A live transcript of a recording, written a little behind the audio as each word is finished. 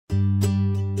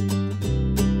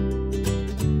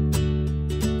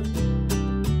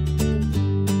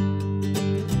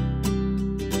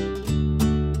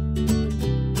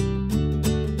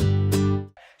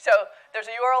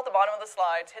the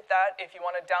slides, hit that if you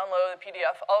want to download the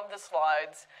PDF of the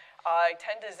slides. I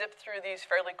tend to zip through these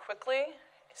fairly quickly.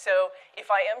 So if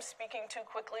I am speaking too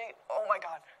quickly, oh my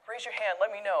God, raise your hand,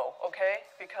 let me know, okay?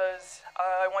 Because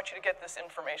I want you to get this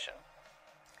information.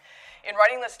 In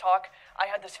writing this talk, I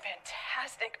had this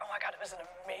fantastic, oh my God, it was an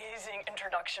amazing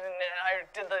introduction, and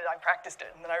I practiced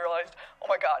it, and then I realized, oh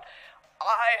my God,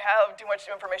 I have too much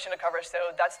information to cover,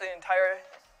 so that's the entire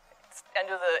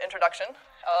end of the introduction.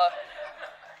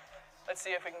 Let's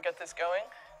see if we can get this going.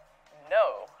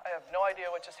 No, I have no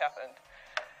idea what just happened.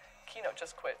 Keynote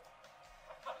just quit.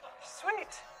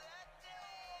 Sweet.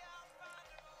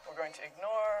 We're going to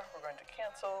ignore, we're going to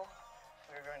cancel,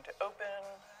 we're going to open,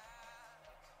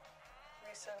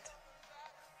 recent.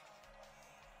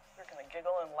 We're going to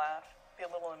giggle and laugh, be a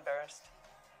little embarrassed,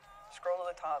 scroll to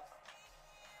the top,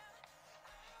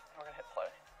 and we're going to hit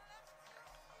play.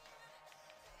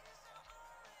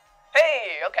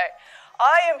 Hey, okay.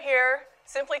 I am here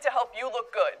simply to help you look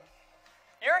good.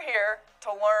 You're here to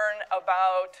learn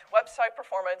about website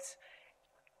performance,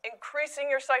 increasing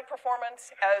your site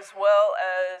performance, as well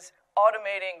as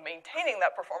automating, maintaining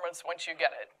that performance once you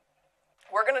get it.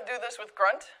 We're going to do this with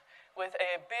Grunt, with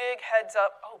a big heads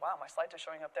up. Oh, wow, my slides are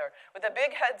showing up there. With a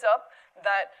big heads up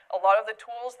that a lot of the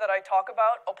tools that I talk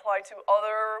about apply to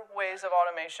other ways of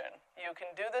automation. You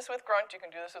can do this with Grunt, you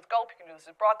can do this with Gulp, you can do this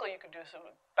with Broccoli, you can do this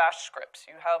with Bash scripts.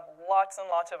 You have lots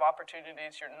and lots of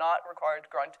opportunities. You're not required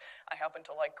to Grunt. I happen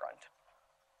to like Grunt.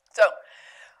 So,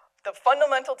 the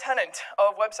fundamental tenet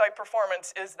of website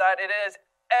performance is that it is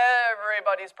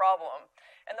everybody's problem.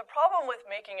 And the problem with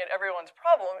making it everyone's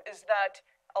problem is that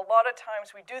a lot of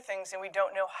times we do things and we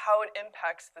don't know how it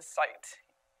impacts the site.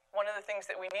 One of the things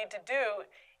that we need to do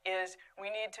is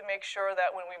we need to make sure that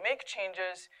when we make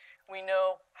changes, we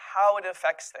know how it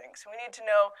affects things. We need to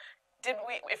know,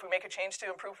 if we make a change to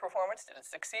improve performance, did it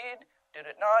succeed? Did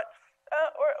it not?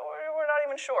 Or we're not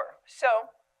even sure.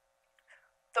 So,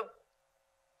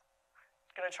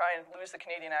 I'm going to try and lose the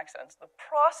Canadian accents. The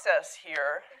process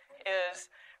here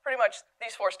is pretty much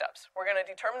these 4 steps. We're going to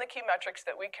determine the key metrics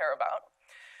that we care about.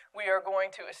 We are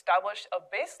going to establish a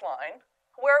baseline.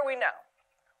 Where are we now?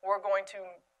 We're going to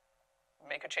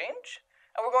make a change,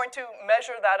 and we're going to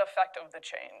measure that effect of the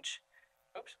change.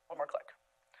 Oops, one more click.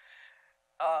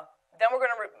 Then we're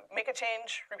going to make a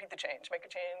change, repeat the change, make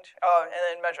a change, and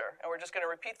then measure. And we're just going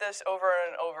to repeat this over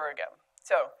and over again.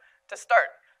 So, to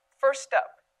start, first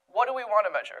step. What do we want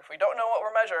to measure? If we don't know what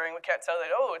we're measuring, we can't say,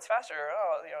 oh, it's faster.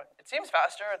 Oh, it seems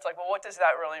faster. It's like, well, what does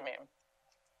that really mean?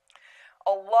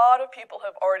 A lot of people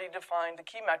have already defined the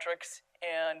key metrics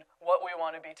and what we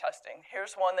want to be testing.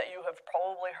 Here's one that you have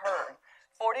probably heard.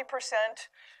 40%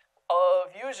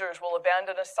 of users will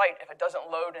abandon a site if it doesn't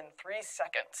load in 3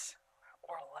 seconds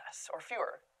or less, or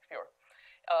fewer.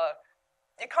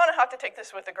 You kind of have to take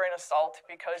this with a grain of salt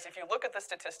because if you look at the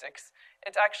statistics,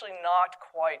 it's actually not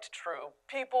quite true.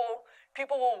 People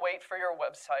will wait for your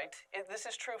website. This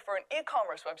is true for an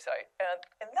e-commerce website. And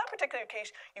in that particular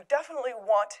case, you definitely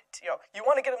want to, you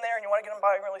want to get them there and you want to get them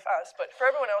buying really fast. But for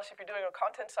everyone else, if you're doing a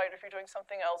content site, if you're doing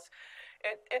something else,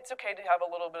 it's okay to have a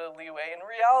little bit of leeway. In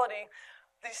reality,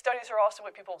 these studies are also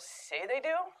what people say they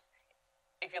do.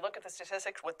 If you look at the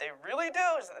statistics, what they really do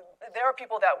is there are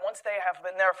people that once they have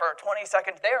been there for 20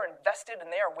 seconds, they are invested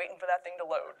and they are waiting for that thing to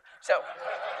load. So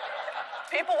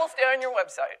people will stay on your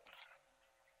website.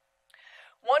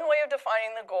 One way of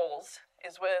defining the goals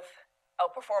is with a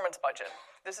performance budget.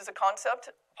 This is a concept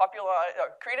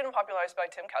created and popularized by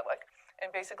Tim Kedlick.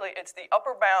 And basically, it's the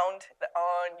upper bound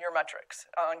on your metrics,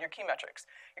 on your key metrics.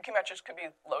 Your key metrics could be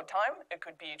load time. It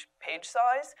could be page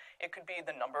size. It could be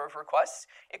the number of requests.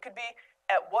 It could be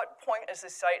at what point is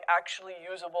the site actually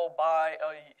usable by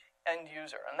an end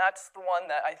user. And that's the one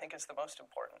that I think is the most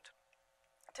important.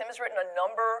 Tim has written a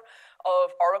number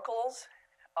of articles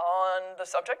on the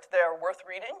subject. They are worth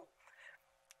reading.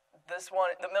 This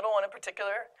one, the middle one in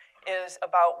particular, is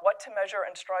about what to measure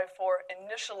and strive for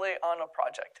initially on a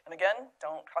project. And again,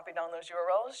 don't copy down those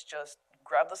URLs, just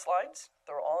grab the slides.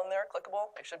 They're all in there,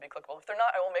 clickable. They should be clickable. If they're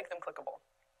not, I will make them clickable.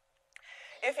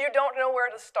 If you don't know where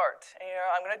to start,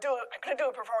 I'm going to do a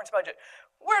performance budget.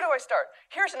 Where do I start?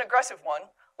 Here's an aggressive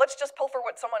one. Let's just pilfer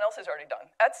what someone else has already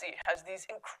done. Etsy has these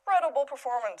incredible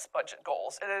performance budget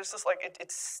goals. It is just like, it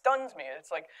stuns me. It's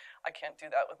like, I can't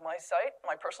do that with my site,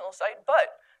 my personal site,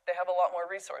 but they have a lot more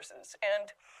resources.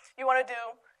 And you want to do,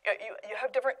 you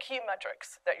have different key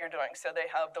metrics that you're doing. So they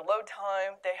have the load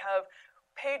time, they have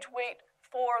page weight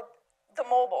for the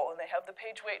mobile, and they have the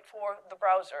page weight for the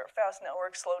browser, fast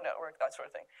network, slow network, that sort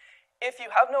of thing. If you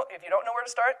don't know where to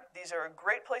start, these are a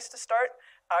great place to start.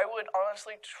 I would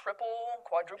honestly triple,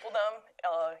 quadruple them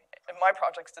in my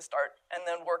projects to start, and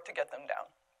then work to get them down.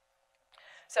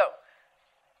 So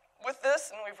with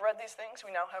this, and we've read these things, we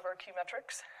now have our key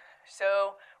metrics.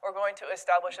 So we're going to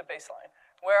establish a baseline.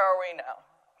 Where are we now?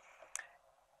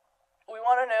 We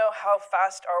want to know how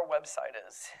fast our website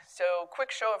is. So quick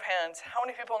show of hands, how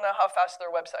many people know how fast their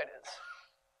website is?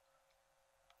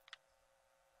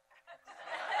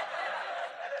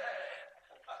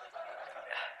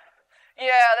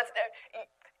 Yeah,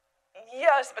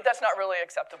 yes, but that's not really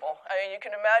acceptable. I mean, you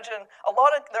can imagine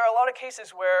there are a lot of cases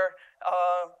where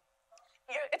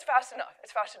it's fast enough.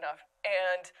 It's fast enough.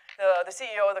 And the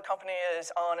CEO of the company is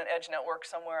on an edge network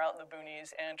somewhere out in the boonies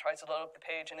and tries to load up the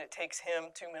page, and it takes him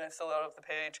 2 minutes to load up the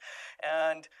page.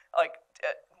 And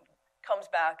it comes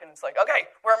back, and it's like,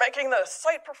 okay, we're making the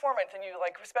site performant, and you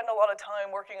spend a lot of time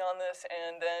working on this,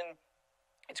 and then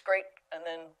it's great, and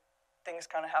then things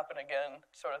kind of happen again,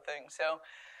 sort of thing. So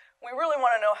we really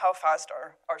want to know how fast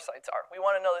our sites are. We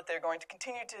want to know that they're going to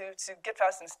continue to get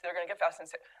fast, and they're going to get fast and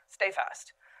stay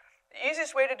fast. The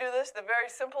easiest way to do this, the very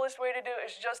simplest way to do it,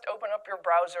 is just open up your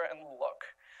browser and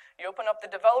look. You open up the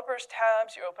developers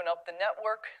tabs, you open up the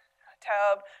network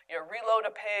tab, you reload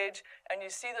a page, and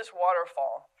you see this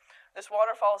waterfall. This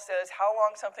waterfall says how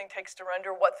long something takes to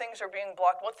render, what things are being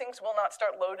blocked, what things will not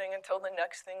start loading until the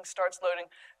next thing starts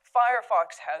loading.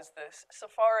 Firefox has this.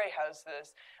 Safari has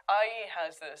this. IE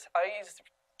has this. IE's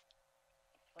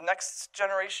next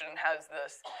generation has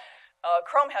this.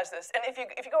 Chrome has this. And if you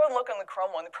go and look on the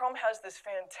Chrome one, the Chrome has this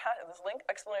fantastic, this link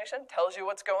explanation tells you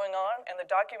what's going on, and the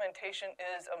documentation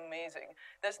is amazing.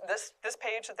 This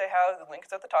page that they have, the link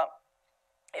is at the top,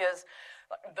 is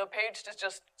the page to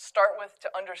just start with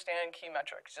to understand key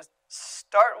metrics. Just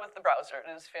start with the browser. It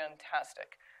is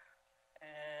fantastic.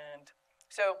 And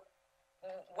so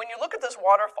when you look at this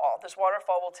waterfall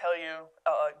will tell you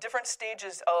different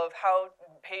stages of how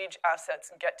page assets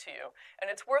get to you.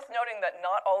 And it's worth noting that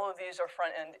not all of these are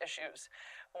front-end issues.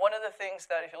 One of the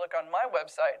things that if you look on my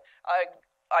website,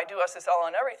 I do SSL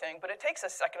on everything, but it takes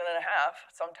a second and a half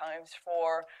sometimes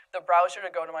for the browser to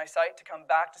go to my site, to come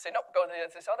back to say, nope, go to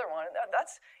this other one.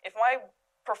 That's, if my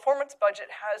performance budget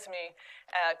has me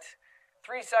at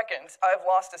 3 seconds, I've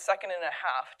lost a second and a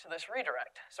half to this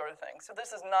redirect sort of thing. So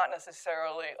this is not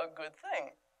necessarily a good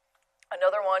thing.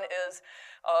 Another one is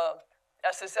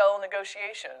SSL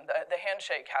negotiation. The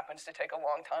handshake happens to take a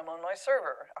long time on my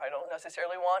server. I don't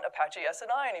necessarily want Apache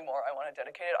SNI anymore. I want a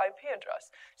dedicated IP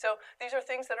address. So these are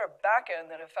things that are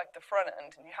back-end that affect the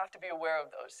front-end, and you have to be aware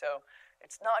of those. So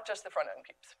it's not just the front-end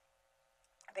peeps.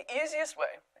 The easiest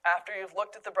way, after you've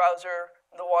looked at the browser,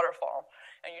 the waterfall,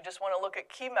 and you just want to look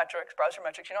at key metrics, browser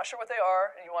metrics, you're not sure what they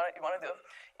are, and you want to do,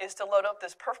 is to load up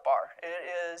this perf bar. It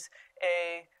is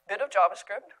a bit of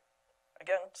JavaScript.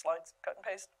 Again, slides, cut and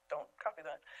paste, don't copy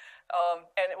that.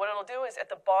 And what it'll do is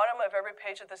at the bottom of every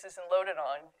page that this isn't loaded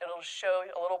on, it'll show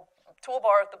you a little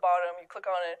toolbar at the bottom. You click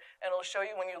on it, and it'll show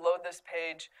you when you load this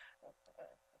page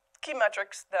key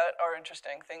metrics that are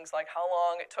interesting, things like how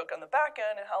long it took on the back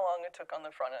end and how long it took on the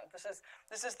front end.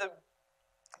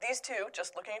 These two,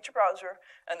 just looking at your browser,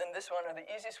 and then this one are the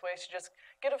easiest ways to just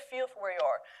get a feel for where you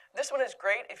are. This one is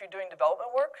great if you're doing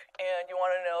development work and you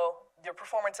want to know your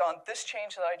performance on this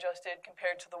change that I just did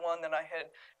compared to the one that I had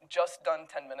just done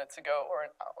 10 minutes ago or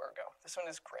an hour ago. This one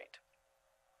is great.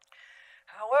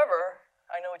 However,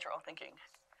 I know what you're all thinking.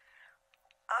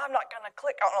 I'm not going to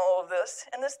click on all of this,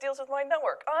 and this deals with my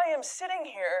network. I am sitting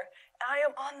here, I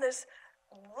am on this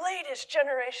latest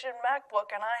generation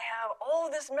MacBook, and I have all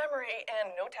of this memory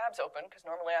and no tabs open, because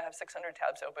normally I have 600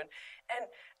 tabs open.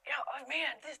 And, oh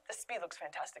man, the speed looks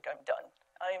fantastic. I'm done.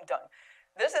 I am done.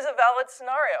 This is a valid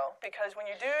scenario, because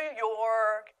when you do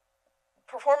your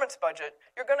performance budget,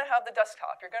 you're going to have the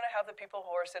desktop. You're going to have the people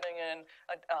who are sitting in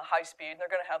high speed, and they're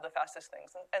going to have the fastest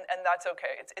things, and that's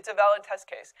okay. It's a valid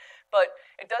test case, but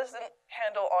it doesn't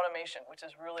handle automation, which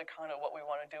is really kind of what we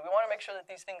want to do. We want to make sure that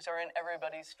these things are in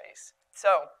everybody's face.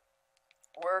 So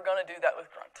we're going to do that with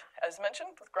Grunt. As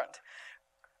mentioned, with Grunt.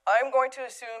 I'm going to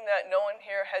assume that no one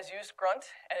here has used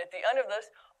Grunt, and at the end of this,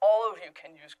 all of you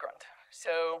can use Grunt.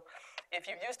 So if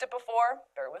you've used it before,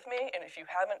 bear with me, and if you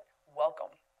haven't,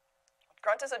 welcome.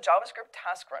 Grunt is a JavaScript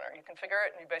task runner. You configure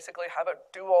it, and you basically have it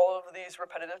do all of these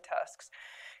repetitive tasks.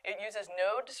 It uses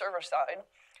Node server-side,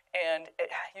 and it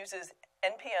uses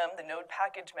NPM, the Node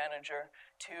package manager,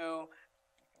 to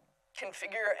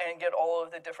configure and get all of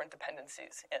the different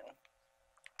dependencies in.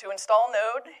 To install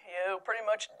Node, you pretty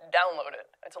much download it.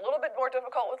 It's a little bit more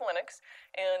difficult with Linux,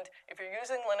 and if you're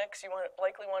using Linux, you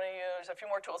likely want to use a few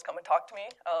more tools. Come and talk to me.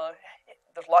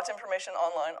 There's lots of information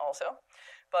online also,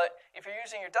 but if you're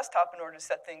using your desktop in order to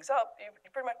set things up,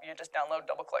 you just download,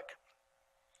 double-click.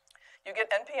 You get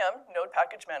npm, Node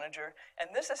Package Manager, and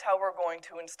this is how we're going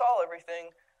to install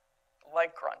everything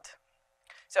like Grunt.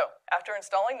 So after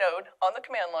installing Node on the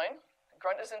command line,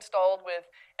 Grunt is installed with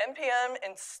npm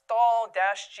install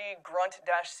 -g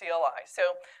grunt-cli.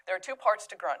 So there are two parts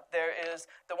to Grunt. There is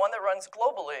the one that runs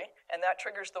globally, and that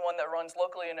triggers the one that runs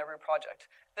locally in every project.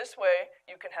 This way,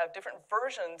 you can have different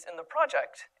versions in the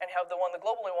project and have the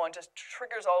globally one just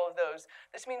triggers all of those.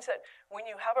 This means that when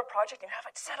you have a project, you have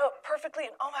it set up perfectly,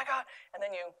 and oh my God, and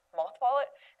then you mothball it,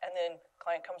 and then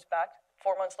client comes back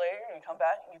 4 months later, and you come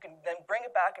back, and you can then bring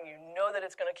it back, and you know that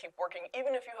it's going to keep working,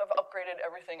 even if you have upgraded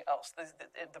everything else.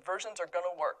 The versions are going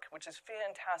to work, which is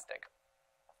fantastic.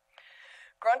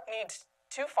 Grunt needs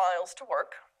two files to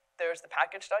work. There's the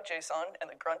package.json and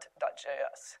the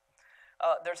grunt.js.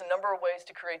 There's a number of ways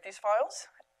to create these files.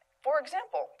 For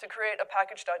example, to create a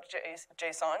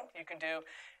package.json, you can do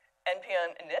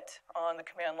npm init on the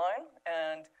command line,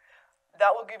 and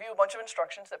that will give you a bunch of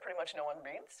instructions that pretty much no one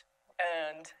reads,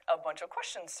 and a bunch of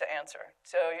questions to answer.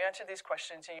 So you answer these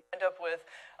questions, and you end up with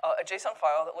a JSON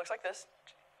file that looks like this,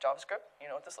 JavaScript. You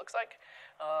know what this looks like.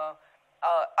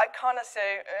 I kind of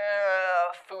say,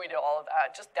 phooey to all of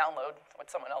that. Just download what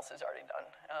someone else has already done.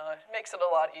 It makes it a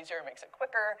lot easier, makes it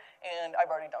quicker, and I've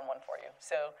already done one for you.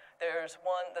 So there's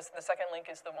one, the second link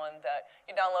is the one that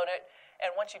you download it,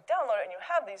 and once you download it and you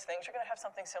have these things, you're going to have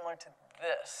something similar to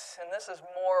this. And this is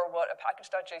more what a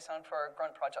package.json for a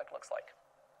Grunt project looks like.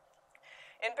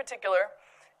 In particular,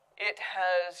 it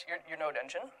has your Node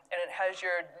engine, and it has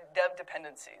your dev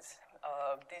dependencies.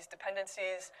 These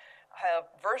dependencies have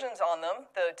versions on them.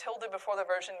 The tilde before the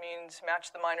version means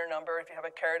match the minor number. If you have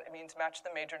a caret, it means match the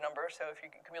major number. So if you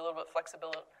can be a little bit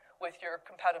flexible with your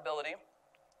compatibility.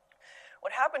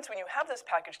 What happens when you have this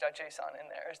package.json in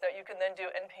there is that you can then do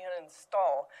npm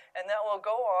install, and that will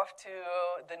go off to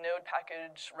the Node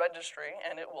package registry,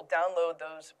 and it will download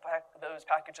those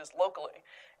packages locally.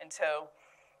 And so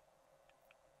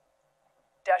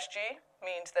 -g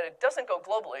means that it doesn't go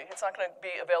globally. It's not going to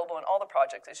be available in all the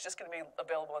projects. It's just going to be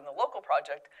available in the local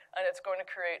project, and it's going to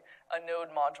create a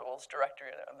Node modules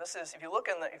directory. This is, if you look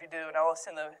in if you do analysis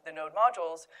in the Node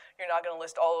modules, you're not going to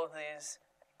list all of these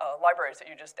libraries that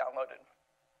you just downloaded.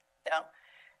 Now,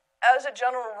 as a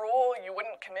general rule, you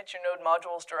wouldn't commit your Node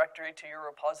modules directory to your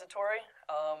repository.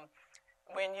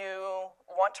 When you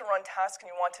want to run tasks and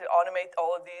you want to automate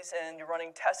all of these, and you're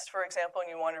running tests, for example, and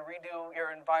you want to redo your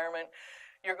environment,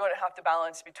 you're going to have to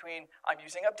balance between, I'm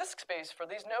using up disk space for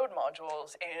these Node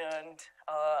modules, and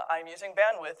I'm using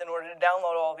bandwidth in order to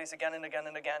download all of these again and again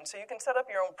and again. So you can set up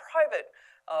your own private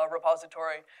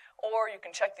repository, or you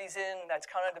can check these in. That's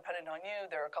kind of dependent on you.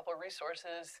 There are a couple of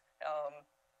resources.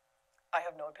 I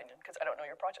have no opinion, because I don't know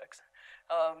your projects.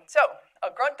 So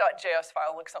a grunt.js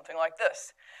file looks something like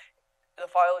this. The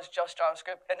file is just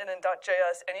JavaScript, and then in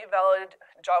 .js, any valid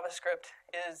JavaScript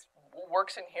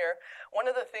works in here. One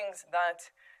of the things that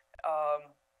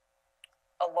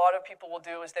a lot of people will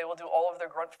do is they will do all of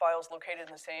their Grunt files located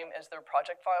in the same as their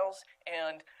project files,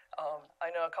 and I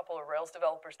know a couple of Rails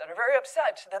developers that are very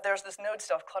upset that there's this Node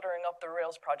stuff cluttering up the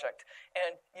Rails project,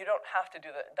 and you don't have to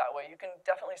do that way. You can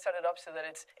definitely set it up so that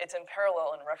it's in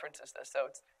parallel and references this, so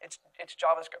it's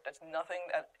JavaScript. It's nothing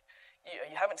that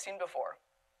you haven't seen before.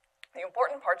 The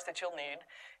important parts that you'll need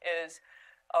is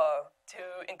to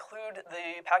include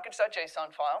the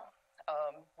package.json file.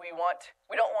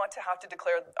 We don't want to have to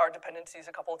declare our dependencies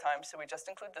a couple of times, so we just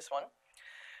include this one.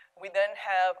 We then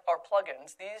have our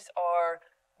plugins. These are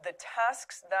the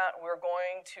tasks that we're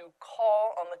going to call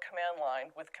on the command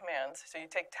line with commands. So you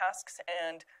take tasks,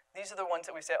 and these are the ones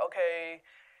that we say, okay,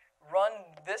 run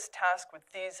this task with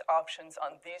these options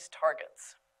on these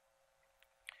targets.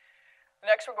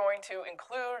 Next, we're going to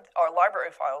include our library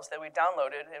files that we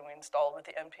downloaded and we installed with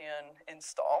the npm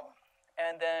install.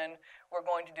 And then we're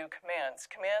going to do commands.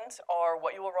 Commands are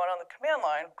what you will run on the command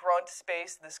line, grunt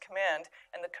space this command,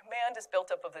 and the command is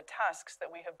built up of the tasks that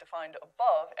we have defined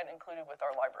above and included with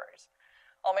our libraries.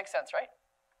 All makes sense, right?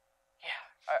 Yeah,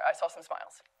 I saw some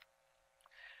smiles.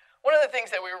 One of the things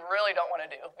that we really don't want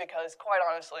to do, because quite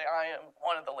honestly, I am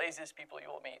one of the laziest people you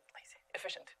will meet. Lazy,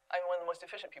 efficient. I'm one of the most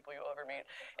efficient people you'll ever meet,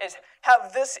 is have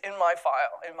this in my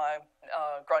file, in my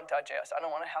grunt.js. I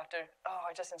don't want to have to, I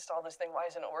just installed this thing, why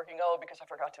isn't it working? Oh, because I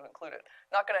forgot to include it.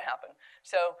 Not going to happen.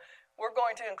 So we're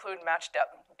going to include match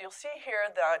dep. You'll see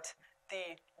here that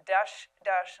the dash,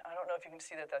 I don't know if you can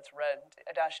see that that's red,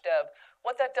 dash dev.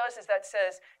 What that does is that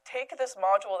says, take this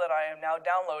module that I am now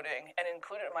downloading and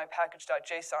include it in my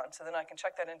package.json, so then I can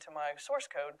check that into my source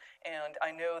code, and I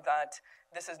know that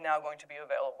this is now going to be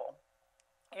available.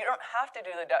 You don't have to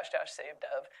do the dash save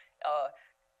dev.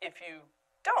 If you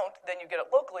don't, then you get it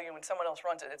locally, and when someone else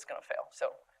runs it, it's going to fail.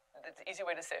 So it's an easy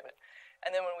way to save it. And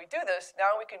then when we do this,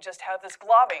 now we can just have this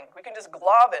globbing. We can just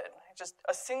glob it, just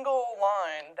a single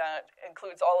line that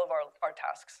includes all of our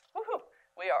tasks. Woohoo!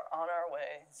 We are on our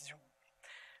way. Zoom.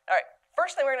 All right,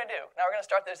 first thing we're going to do, now we're going to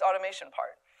start this automation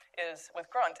part, is with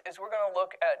Grunt, is we're going to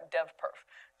look at devperf.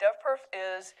 Devperf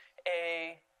is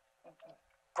a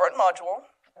Grunt module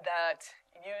that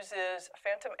uses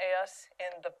Phantom AS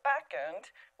in the backend,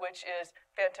 which is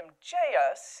Phantom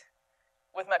JS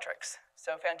with metrics.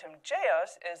 So Phantom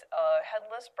JS is a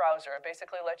headless browser. It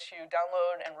basically lets you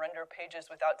download and render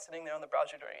pages without sitting there on the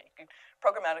browser doing it. You can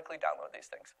programmatically download these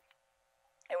things.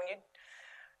 And when you,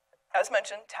 as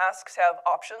mentioned, tasks have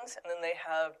options, and then they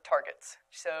have targets.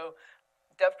 So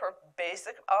devperf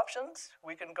basic options,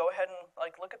 we can go ahead and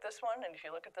look at this one, and if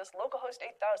you look at this, localhost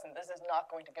 8000, this is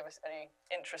not going to give us any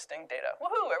interesting data.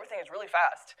 Woohoo, everything is really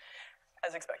fast,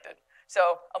 as expected.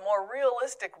 So a more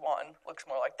realistic one looks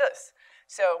more like this.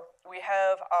 So we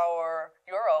have our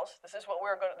URLs. This is what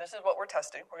we're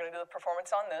testing. We're going to do the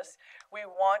performance on this. We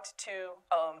want to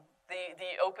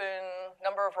the open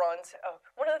number of runs.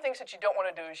 One of the things that you don't want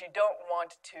to do is you don't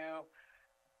want to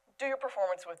do your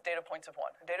performance with data points of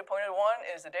 1. A data point of 1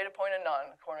 is a data point of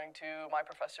none, according to my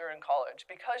professor in college,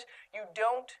 because you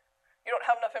don't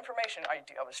have enough information.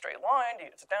 Do you have a straight line? Do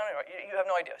you sit down? You have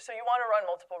no idea. So you want to run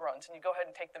multiple runs, and you go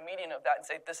ahead and take the median of that and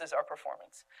say, this is our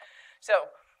performance.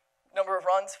 So number of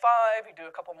runs, 5. We do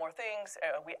a couple more things.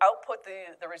 We output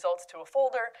the results to a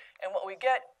folder, and what we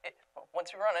get,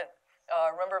 once we run it,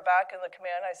 remember back in the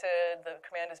command, I said the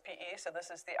command is PE, so this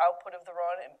is the output of the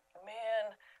run, and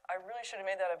man, I really should have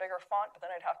made that a bigger font, but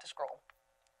then I'd have to scroll.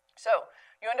 So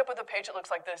you end up with a page that looks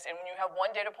like this, and when you have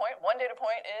one data point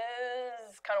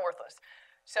is kind of worthless.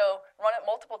 So run it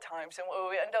multiple times, and what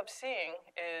we end up seeing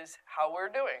is how we're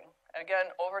doing.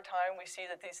 Again, over time, we see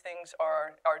that these things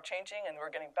are changing, and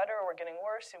we're getting better, or we're getting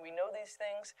worse, and we know these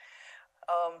things.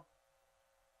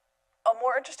 A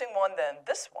more interesting one than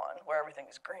this one, where everything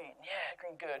is green, yeah,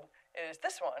 green good, is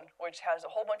this one, which has a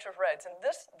whole bunch of reds. And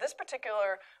this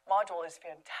particular module is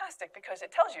fantastic because it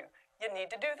tells you, you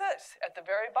need to do this. At the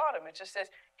very bottom, it just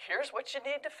says, here's what you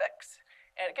need to fix.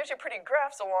 And it gives you pretty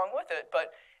graphs along with it,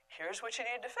 but here's what you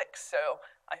need to fix. So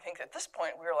I think at this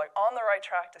point, we're on the right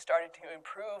track to starting to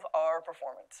improve our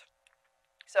performance.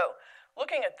 So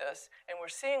looking at this, and we're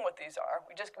seeing what these are,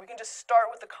 we can just start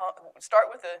with the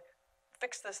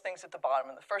fix these things at the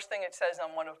bottom. And the first thing it says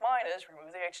on one of mine is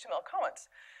remove the HTML comments.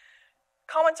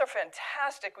 Comments are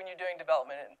fantastic when you're doing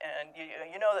development, and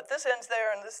you know that this ends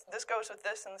there, and this goes with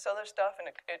this and this other stuff, and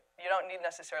you don't need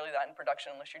necessarily that in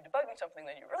production unless you're debugging something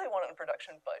that you really want it in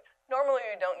production, but normally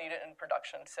you don't need it in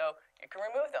production, so you can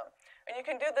remove them. And you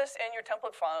can do this in your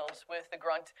template files with the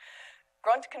Grunt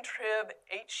contrib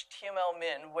HTML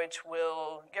min, which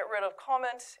will get rid of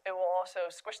comments. It will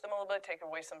also squish them a little bit, take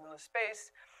away some of the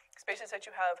spaces that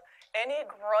you have. Any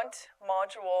Grunt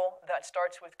module that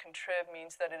starts with contrib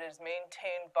means that it is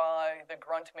maintained by the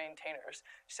Grunt maintainers.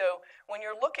 So when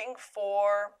you're looking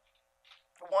for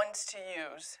ones to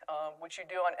use, which you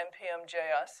do on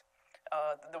npm.js,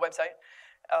 the website,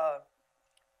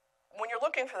 when you're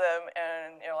looking for them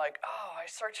and you're like, oh, I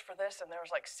searched for this and there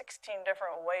was 16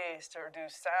 different ways to do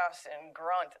Sass in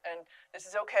Grunt, and this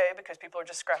is okay because people are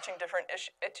just scratching different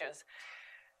itches.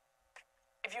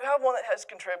 If you have one that has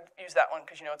contrib, use that one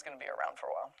because you know it's going to be around for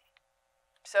a while.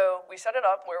 So we set it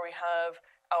up where we have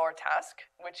our task,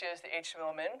 which is the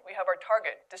HTML min. We have our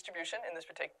target, distribution, in this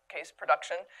particular case,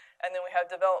 production, and then we have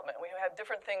development. We have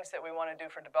different things that we want to do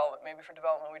for development. Maybe for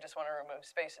development, we just want to remove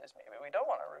spaces. Maybe we don't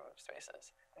want to remove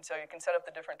spaces. And so you can set up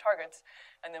the different targets,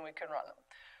 and then we can run them.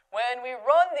 When we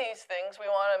run these things,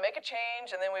 we want to make a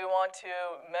change, and then we want to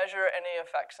measure any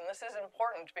effects. And this is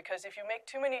important because if you make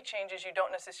too many changes, you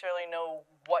don't necessarily know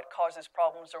what causes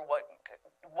problems or what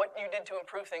you did to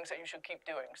improve things that you should keep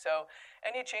doing. So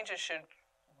any changes should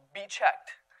be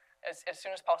checked as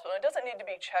soon as possible. And it doesn't need to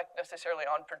be checked necessarily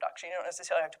on production. You don't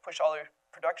necessarily have to push all your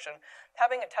production.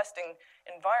 Having a testing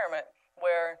environment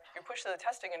where you push to the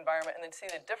testing environment and then see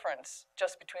the difference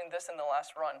just between this and the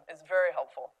last run is very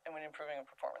helpful in when improving in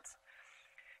performance.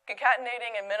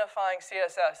 Concatenating and minifying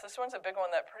CSS. This one's a big one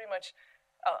that pretty much,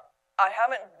 I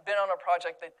haven't been on a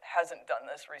project that hasn't done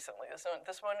this recently.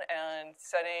 This one and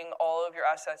setting all of your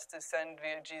assets to send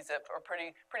via gzip are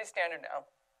pretty standard now.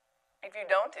 If you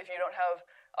don't have,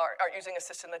 aren't using a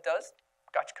system that does,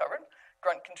 got you covered.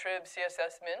 Grunt contrib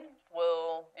CSS min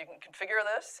you can configure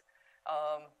this.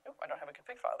 I don't have a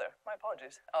config file there. My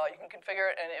apologies. You can configure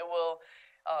it, and it will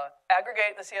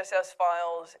aggregate the CSS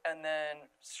files and then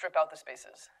strip out the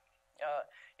spaces.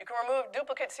 You can remove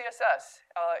duplicate CSS.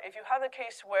 If you have a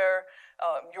case where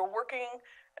you're working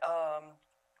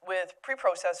with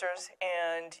preprocessors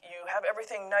and you have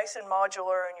everything nice and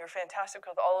modular and you're fantastic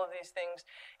with all of these things,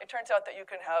 it turns out that you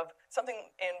can have something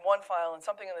in one file and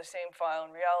something in the same file. In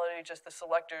reality, just the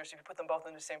selectors, if you put them both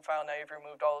in the same file, now you've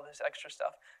removed all of this extra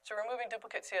stuff. So removing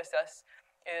duplicate CSS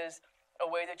is a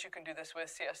way that you can do this with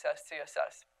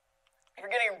CSS. If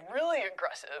you're getting really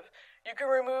aggressive, you can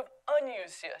remove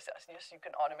unused CSS. Yes, you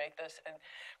can automate this, and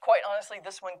quite honestly,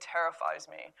 this one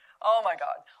terrifies me. Oh my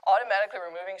God, automatically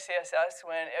removing CSS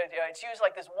when it's used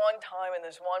like this one time in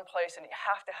this one place, and you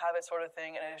have to have it sort of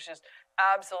thing, and it's just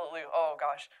absolutely, oh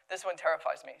gosh, this one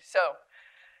terrifies me. So,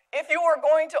 if you are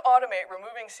going to automate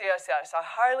removing CSS, I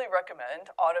highly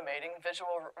recommend automating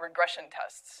visual regression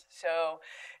tests. So,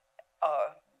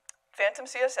 Phantom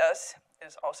CSS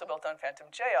is also built on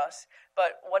Phantom.js,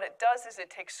 but what it does is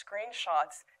it takes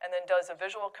screenshots and then does a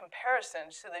visual comparison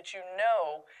so that you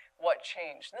know what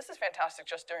changed. And this is fantastic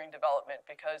just during development,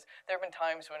 because there have been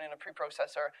times when in a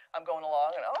preprocessor I'm going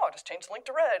along and, oh, just change the link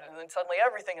to red, and then suddenly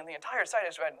everything in the entire site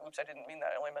is red. Oops, I didn't mean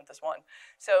that, I only meant this one.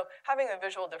 So having the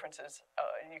visual differences,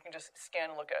 you can just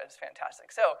scan and look at it, is fantastic.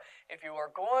 So if you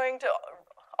are going to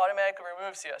automatically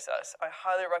remove CSS, I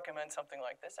highly recommend something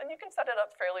like this, and you can set it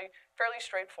up fairly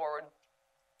straightforward.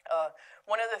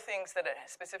 One of the things that it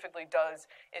specifically does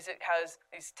is it has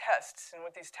these tests, and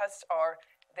what these tests are,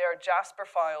 they are Jasper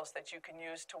files that you can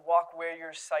use to walk where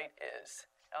your site is,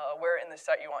 where in the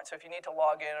site you want. So if you need to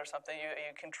log in or something,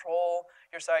 you control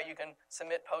your site, you can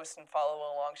submit posts and follow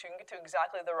along, so you can get to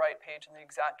exactly the right page in the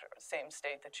exact same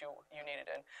state that you need it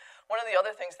in. One of the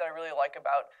other things that I really like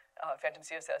about Phantom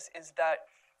CSS is that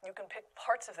you can pick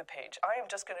parts of the page. I am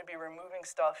just going to be removing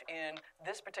stuff in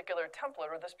this particular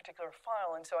template or this particular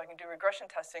file, and so I can do regression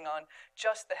testing on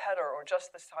just the header or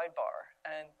just the sidebar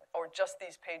or just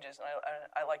these pages, and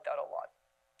I like that a lot.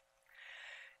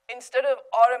 Instead of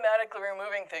automatically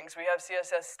removing things, we have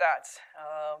CSS stats.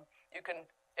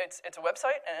 It's a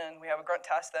website, and we have a Grunt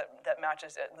task that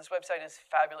matches it. And this website is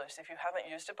fabulous. If you haven't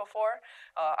used it before,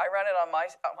 I ran it on my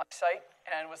site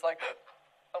and was like,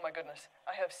 oh my goodness,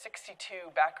 I have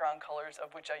 62 background colors,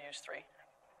 of which I use 3.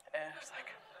 And it's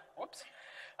like, whoops.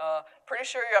 Pretty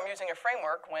sure I'm using a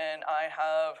framework when I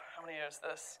have, how many is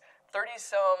this?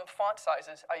 30-some font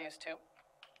sizes, I use 2.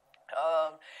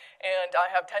 And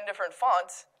I have 10 different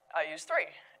fonts, I use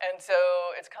 3. And so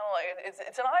it's kind of like,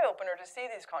 it's an eye-opener to see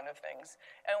these kind of things.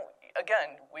 And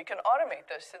again, we can automate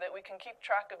this so that we can keep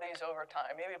track of these over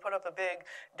time. Maybe put up a big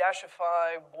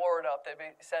Dashify board up that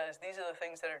says these are the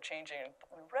things that are changing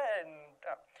in red.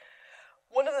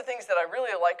 One of the things that I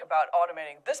really like about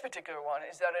automating this particular one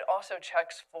is that it also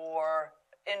checks for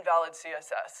invalid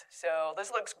CSS. So this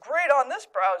looks great on this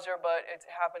browser, but it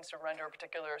happens to render a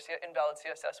particular invalid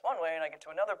CSS one way, and I get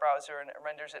to another browser and it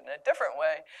renders it in a different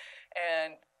way.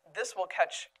 And this will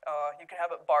catch, you can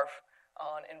have it barf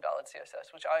on invalid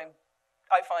CSS, which I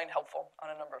find helpful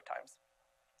on a number of times.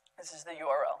 This is the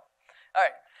URL. All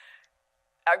right.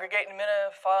 Aggregate and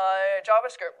minify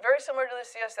JavaScript. Very similar to the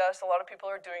CSS. A lot of people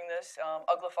are doing this.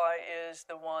 Uglify is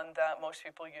the one that most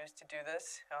people use to do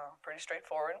this. Pretty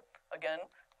straightforward. Again,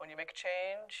 when you make a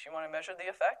change, you want to measure the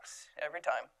effects every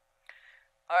time.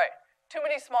 All right. Too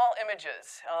many small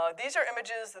images. These are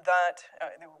images that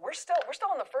we're still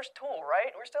on the first tool,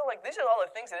 right? We're still like, these are all the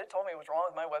things that it told me was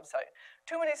wrong with my website.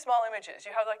 Too many small images.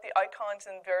 You have like the icons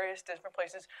in various different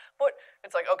places, but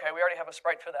it's like, okay, we already have a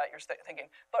sprite for that, you're thinking.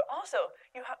 But also,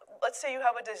 let's say you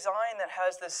have a design that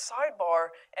has this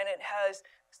sidebar and it has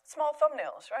small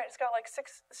thumbnails, right? It's got like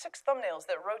six thumbnails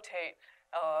that rotate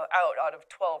out of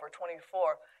 12 or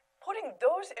 24. Putting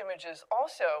those images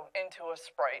also into a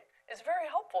sprite is very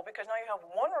helpful, because now you have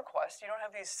one request. You don't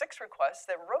have these 6 requests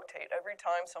that rotate every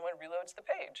time someone reloads the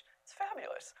page. It's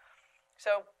fabulous.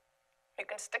 So you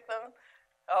can stick them.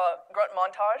 Grunt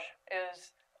montage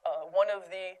is one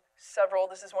of the several.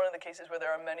 This is one of the cases where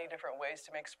there are many different ways to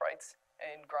make sprites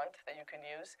in Grunt that you can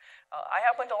use. I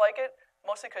happen to like it,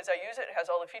 mostly because I use it. It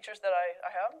has all the features that I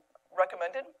have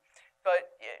recommended.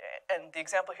 And the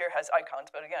example here has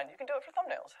icons, but again, you can do it for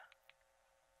thumbnails.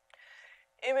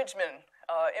 ImageMin.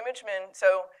 ImageMin,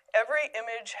 so every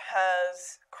image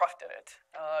has cruft in it.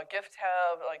 GIFs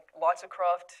have like lots of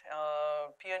cruft,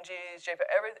 PNGs,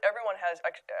 JPEG, everyone has,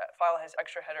 file has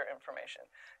extra header information.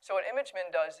 So what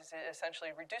ImageMin does is it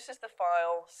essentially reduces the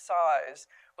file size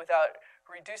without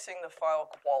reducing the file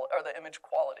quality, or the image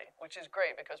quality, which is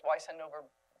great because why send over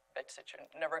bits that you're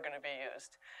never going to be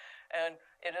used? And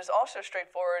it is also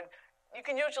straightforward. You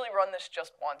can usually run this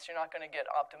just once. You're not going to get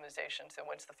optimizations, and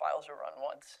once the files are run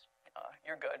once,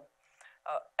 you're good.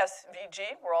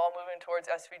 SVG, we're all moving towards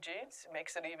SVG. It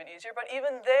makes it even easier, but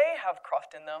even they have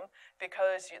cruft in them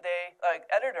because they,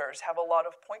 editors have a lot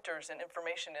of pointers and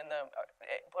information in them,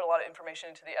 put a lot of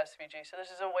information into the SVG. So this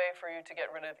is a way for you to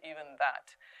get rid of even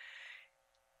that.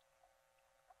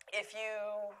 If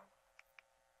you,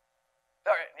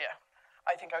 all right, yeah.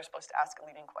 I think I was supposed to ask a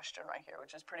leading question right here,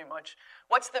 which is pretty much,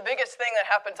 what's the biggest thing that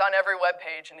happens on every web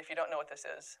page? And if you don't know what this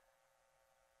is,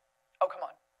 oh, come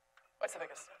on. What's the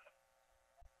biggest?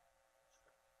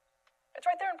 It's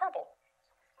right there in purple.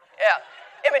 Yeah,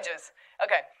 images.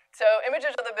 Okay, so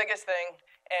images are the biggest thing,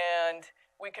 and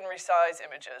we can resize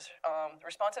images.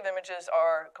 Responsive images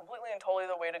are completely and totally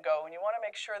the way to go, and you want to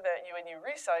make sure that when you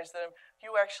resize them,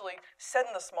 you actually send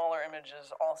the smaller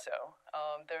images also.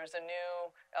 There's a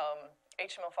new,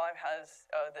 HTML5 has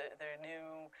the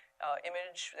new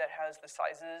image that has the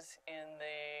sizes in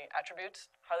the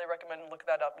attributes. Highly recommend look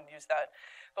that up and use that.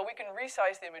 But we can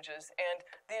resize the images, and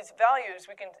these values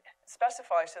we can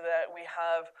specify so that we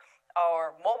have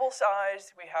our mobile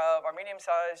size, we have our medium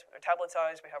size, our tablet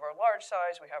size, we have our large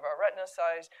size, we have our retina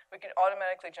size. We can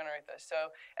automatically generate this.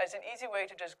 So as an easy way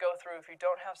to just go through, if you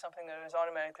don't have something that is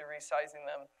automatically resizing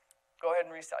them, go ahead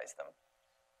and resize them.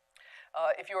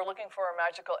 If you are looking for a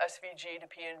magical SVG to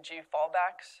PNG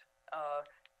fallbacks,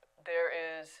 there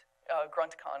is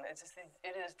GruntCon.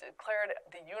 It is declared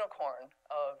the unicorn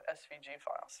of SVG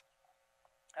files.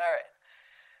 All right.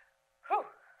 Whew.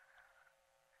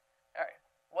 All right.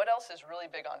 What else is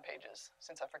really big on pages,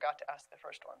 since I forgot to ask the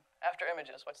first one? After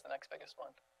images, what's the next biggest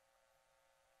one?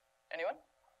 Anyone?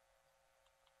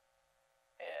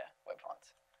 Yeah, web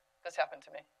fonts. This happened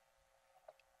to me.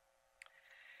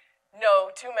 No,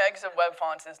 2 megs of web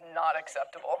fonts is not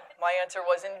acceptable. My answer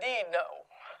was indeed no.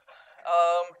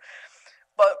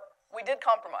 But we did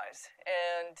compromise,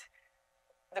 and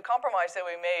the compromise that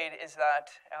we made is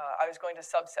that I was going to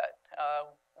subset.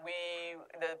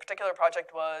 The particular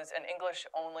project was an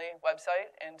English-only website,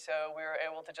 and so we were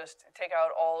able to just take out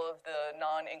all of the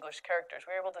non-English characters.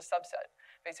 We were able to subset.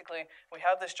 Basically, we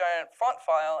have this giant font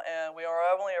file, and we are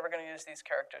only ever going to use these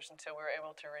characters, and so we were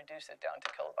able to reduce it down to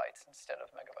kilobytes instead of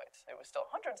megabytes. It was still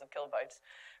hundreds of kilobytes,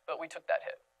 but we took that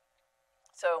hit.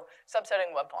 So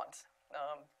subsetting web fonts.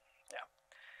 Yeah.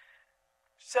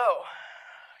 So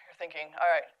you're thinking, all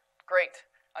right, great.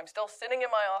 I'm still sitting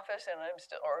in my office, and I'm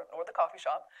still, or the coffee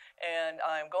shop, and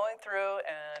I'm going through,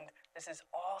 and this is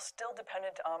all still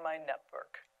dependent on my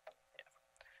network. Yeah.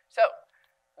 So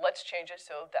let's change it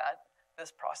so that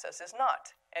this process is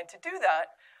not. And to do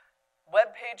that,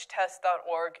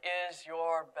 webpagetest.org is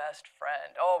your best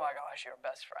friend. Oh my gosh, your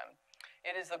best friend.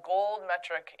 It is the gold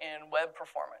metric in web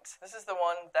performance. This is the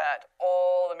one that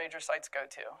all the major sites go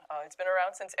to. It's been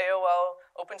around since AOL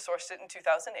open sourced it in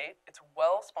 2008. It's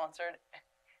well sponsored.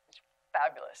 It's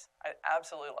fabulous. I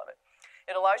absolutely love it.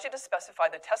 It allows you to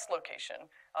specify the test location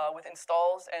with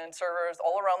installs and servers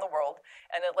all around the world,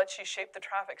 and it lets you shape the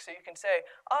traffic. So you can say,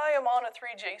 I am on a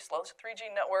 3G, slow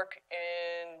 3G network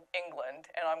in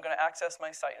England, and I'm going to access my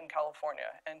site in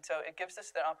California. And so it gives us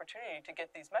the opportunity to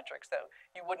get these metrics that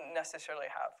you wouldn't necessarily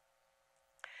have.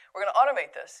 We're going to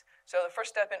automate this. So the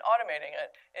first step in automating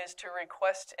it is to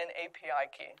request an API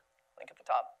key. Link at the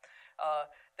top.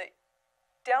 The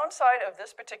downside of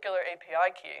this particular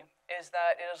API key is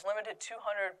that it is limited to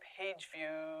 200 page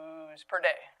views per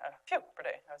day. Per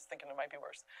day. I was thinking it might be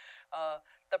worse.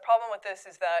 The problem with this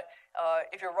is that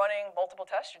if you're running multiple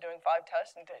tests, you're doing 5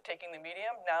 tests and taking the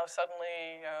medium, now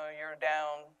suddenly you're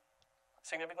down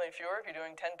significantly fewer. If you're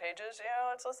doing 10 pages,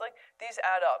 it's just like these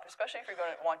add up, especially if you're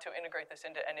going to want to integrate this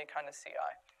into any kind of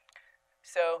CI.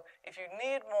 So if you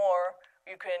need more,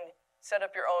 you can set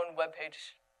up your own web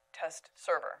page test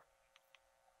server.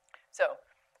 So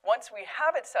once we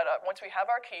have it set up, once we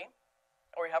have our key,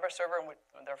 or we have our server,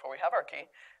 and therefore we have our key,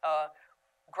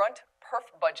 Grunt perf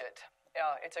budget.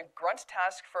 It's a Grunt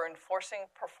task for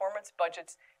enforcing performance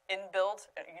budgets in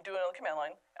builds. You can do it on the command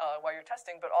line while you're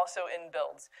testing, but also in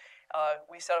builds.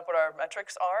 We set up what our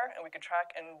metrics are, and we can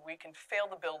track, and we can fail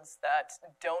the builds that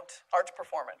aren't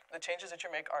performant. The changes that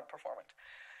you make aren't performant.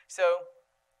 So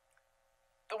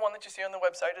the one that you see on the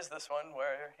website is this one,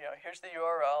 where here's the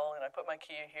URL, and I put my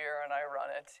key here, and I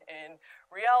run it. In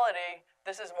reality,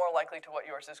 this is more likely to what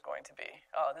yours is going to be.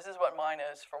 This is what mine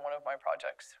is for one of my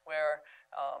projects, where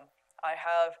I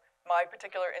have my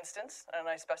particular instance,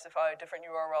 and I specify a different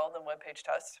URL than web page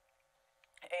test.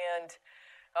 And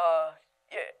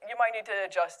you might need to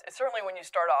adjust, certainly when you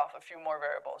start off, a few more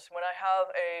variables. When I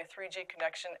have a 3G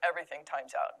connection, everything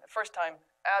times out. The first time,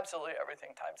 absolutely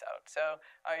everything times out. So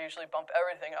I usually bump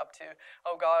everything up to,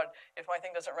 oh God, if my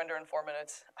thing doesn't render in 4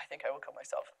 minutes, I think I will kill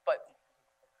myself.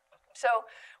 So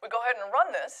we go ahead and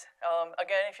run this.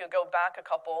 Again, if you go back a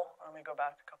couple, let me go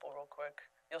back a couple real quick.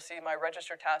 You'll see my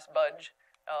register task budge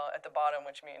at the bottom,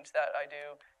 which means that I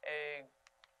do a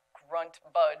Grunt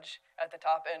budge at the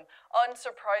top, and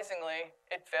unsurprisingly,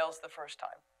 it fails the first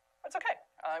time. That's okay.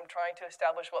 I'm trying to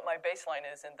establish what my baseline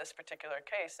is in this particular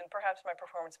case, and perhaps my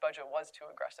performance budget was too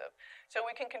aggressive. So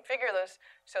we can configure this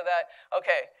so that,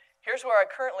 okay, here's where I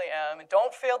currently am, and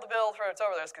don't fail the build for it's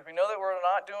over this, because we know that we're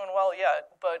not doing well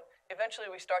yet, but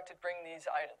eventually we start to bring these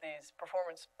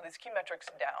key metrics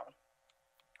down.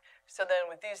 So then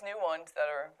with these new ones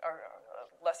that are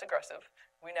less aggressive,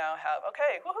 we now have,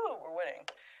 okay, woohoo, we're winning.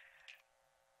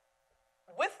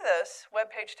 With this, web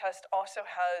page test also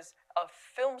has a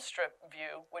film strip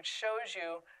view, which shows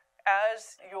you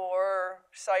as your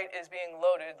site is being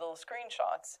loaded, little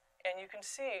screenshots, and you can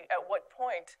see at what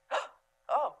point,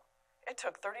 oh, it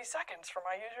took 30 seconds for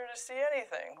my user to see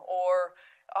anything. Or,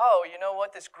 oh, you know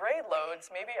what, this grade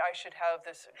loads, maybe I should have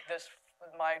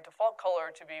my default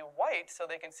color to be white so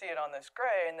they can see it on this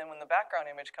gray, and then when the background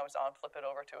image comes on, flip it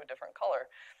over to a different color.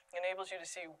 It enables you to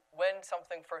see when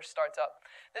something first starts up.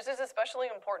 This is especially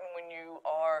important when you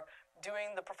are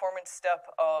doing the performance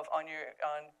step of on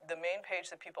the main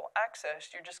page that people access.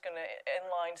 You're just going to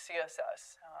inline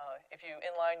CSS. If you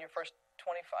inline your first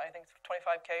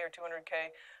 25K or 200K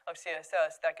of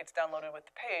CSS, that gets downloaded with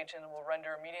the page and will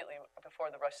render immediately before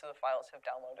the rest of the files have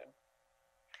downloaded.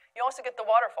 You also get the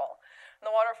waterfall. And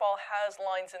the waterfall has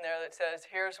lines in there that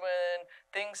says, here's when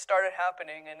things started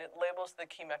happening, and it labels the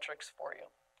key metrics for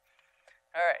you.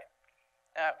 All right.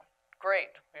 Now,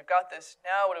 great. We've got this.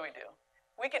 Now what do?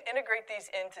 We can integrate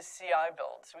these into CI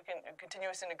builds. We can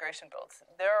continuous integration builds.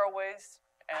 There are ways,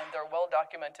 and they're well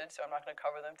documented, so I'm not going to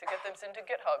cover them, to get them into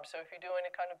GitHub. So if you do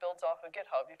any kind of builds off of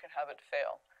GitHub, you can have it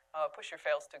fail. Push your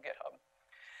fails to GitHub.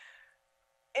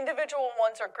 Individual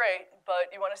ones are great, but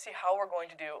you want to see how we're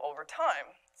going to do over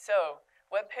time. So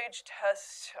web page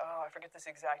test, I forget this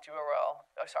exact URL.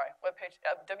 Oh, sorry, webpage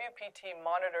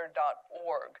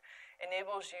wptmonitor.org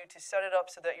enables you to set it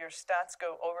up so that your stats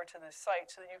go over to the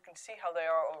site so that you can see how they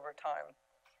are over time.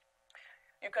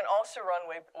 You can also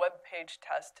run web page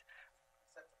test.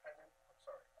 Is that dependent? I'm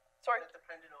sorry. Sorry. Is that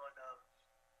dependent on the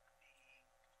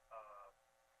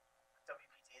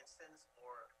WPT instance,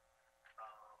 or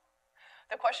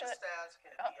the question stats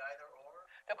can it be either or?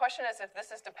 The question is if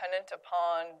this is dependent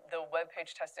upon the web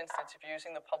page test instance, if you're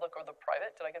using the public or the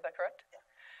private. Did I get that correct? Yeah.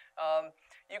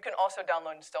 You can also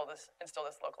download and install this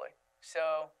locally.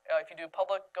 So if you do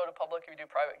public, go to public. If you do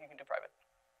private, you can do private.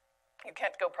 You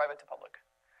can't go private to public.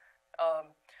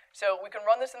 So we can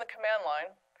run this in the command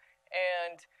line,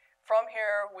 and from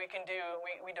here we can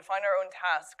we define our own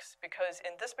tasks, because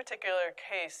in this particular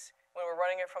case, when we're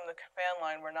running it from the command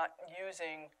line, we're not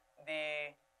using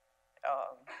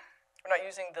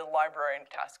the library and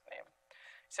task name.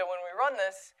 So when we run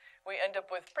this, we end up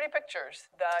with pretty pictures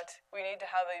that we need to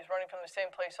have these running from the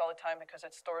same place all the time because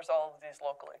it stores all of these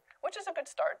locally, which is a good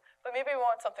start, but maybe we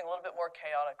want something a little bit more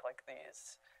chaotic like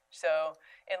these. So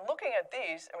in looking at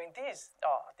these, I mean, these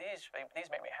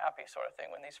made me happy sort of thing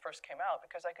when these first came out,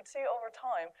 because I could see over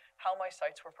time how my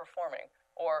sites were performing,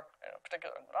 or in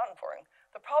particular, not performing.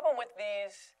 The problem with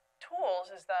these tools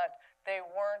is that they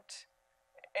weren't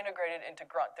integrated into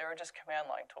Grunt. They were just command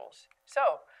line tools.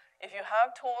 So if you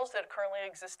have tools that are currently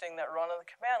existing that run on the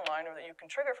command line or that you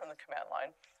can trigger from the command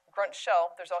line, Grunt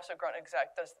shell, there's also Grunt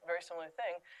exec, does a very similar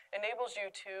thing, enables you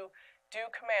to do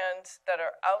commands that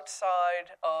are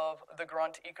outside of the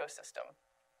Grunt ecosystem.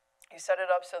 You set it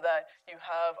up so that you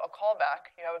have a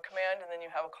callback, you have a command, and then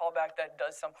you have a callback that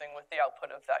does something with the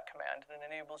output of that command, and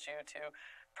enables you to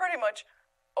pretty much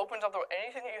opens up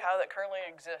anything that you have that currently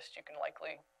exists, you can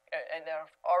likely, and they're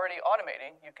already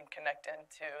automating, you can connect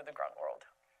into the Grunt world.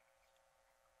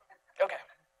 Okay.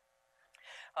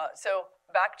 So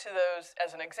back to those,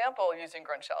 as an example, using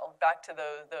Grunt shell, back to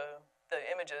the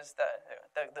images, the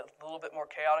little bit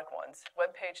more chaotic ones.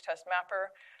 Web page test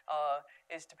mapper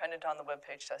is dependent on the web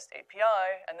page test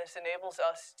API, and this enables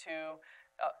us to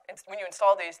when you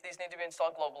install these need to be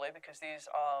installed globally because these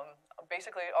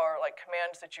basically are like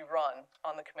commands that you run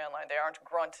on the command line. They aren't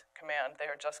grunt command, they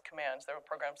are just commands. They're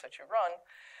programs that you run.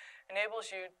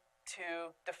 Enables you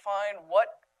to define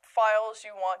what files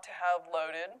you want to have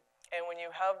loaded, and when you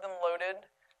have them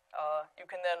loaded, you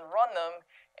can then run them,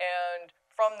 and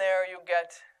from there you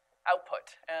get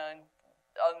output. And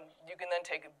you can then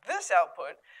take this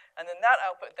output, and then that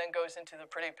output then goes into the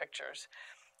pretty pictures.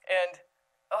 And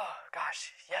oh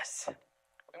gosh, yes,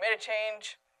 we made a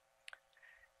change.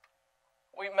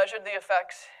 We measured the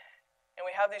effects, and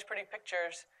we have these pretty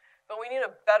pictures, but we need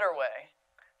a better way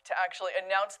to actually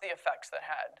announce the effects that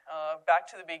had. Back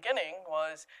to the beginning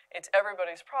was, it's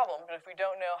everybody's problem, but if we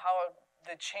don't know how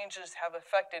the changes have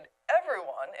affected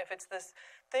everyone, if it's this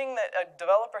thing that a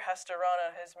developer has to run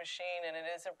on his machine and it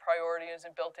isn't priority,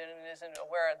 isn't built in, and isn't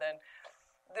aware, then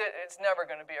it's never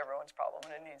going to be everyone's problem,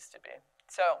 and it needs to be.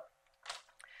 So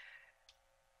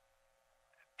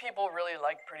people really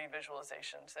like pretty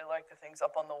visualizations. They like the things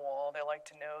up on the wall. They like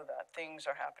to know that things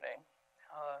are happening.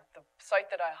 The site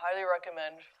that I highly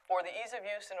recommend for the ease of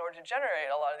use in order to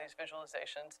generate a lot of these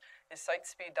visualizations is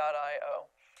sitespeed.io.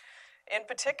 In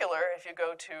particular, if you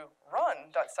go to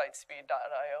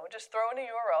run.sitespeed.io and just throw in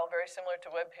a URL very similar to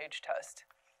web page test,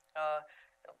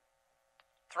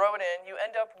 throw it in, you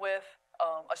end up with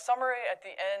a summary at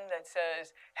the end that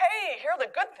says, hey, here are the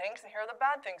good things and here are the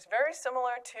bad things. Very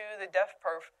similar to the def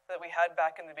perf that we had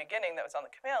back in the beginning that was on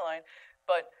the command line,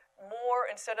 but more,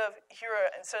 instead of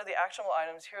the actionable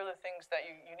items, here are the things that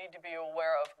you need to be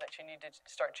aware of that you need to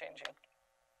start changing,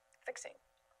 fixing,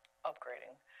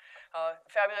 upgrading.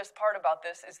 Fabulous part about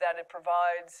this is that it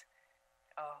provides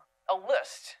a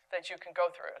list that you can go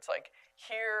through. It's like,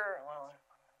 here, well,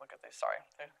 look at this, sorry.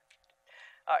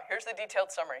 Here's the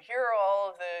detailed summary. Here are all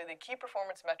of the key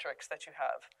performance metrics that you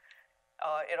have.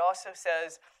 It also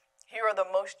says, here are the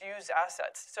most used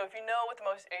assets. So if you know what the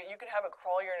most, you can have it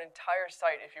crawl your entire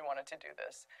site if you wanted to do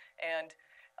this. And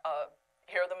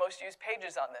here are the most used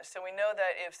pages on this. So we know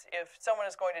that if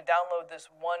someone is going to download this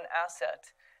one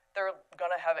asset, they're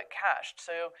going to have it cached.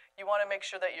 So you want to make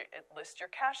sure that it lists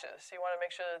your caches. So you want to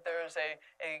make sure that there's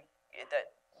that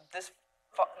this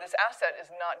asset is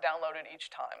not downloaded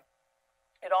each time.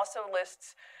 It also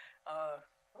lists,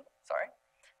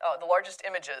 the largest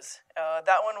images.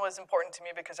 That one was important to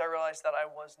me because I realized that I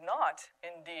was not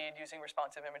indeed using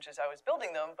responsive images. I was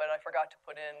building them, but I forgot to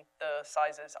put in the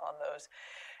sizes on those.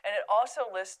 And it also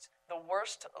lists the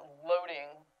worst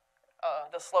loading,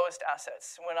 the slowest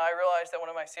assets. When I realized that one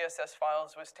of my CSS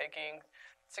files was taking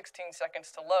 16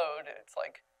 seconds to load, it's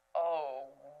like,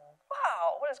 oh,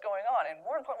 wow, what is going on? And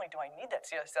more importantly, do I need that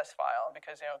CSS file?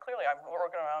 Because clearly I'm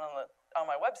working around on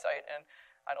my website, and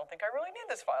I don't think I really need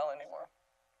this file anymore.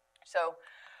 So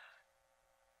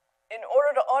in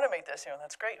order to automate this,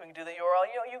 that's great. We can do the URL.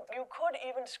 You could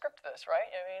even script this, right?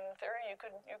 I mean, in theory, you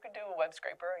could do a web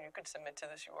scraper, and you could submit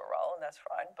to this URL, and that's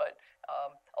fine. But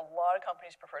a lot of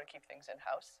companies prefer to keep things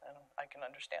in-house, and I can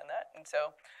understand that. And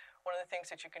so one of the things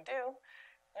that you can do,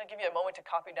 I'm going to give you a moment to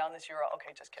copy down this URL.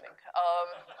 Okay, just kidding.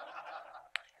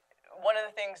 One of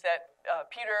the things that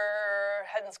Peter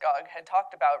Hedenskog had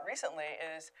talked about recently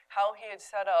is how he had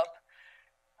set up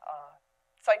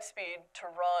SiteSpeed to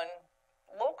run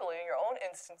locally your own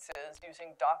instances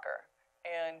using Docker.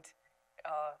 And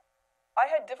I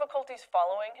had difficulties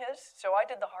following his, so I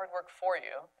did the hard work for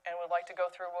you and would like to go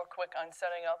through real quick on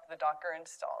setting up the Docker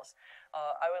installs.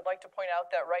 I would like to point out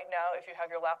that right now, if you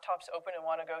have your laptops open and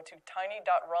want to go to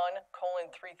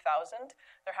tiny.run:3000,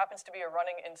 there happens to be a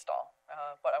running install.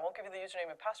 But I won't give you the username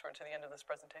and password to the end of this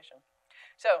presentation.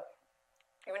 So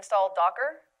you install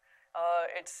Docker.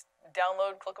 It's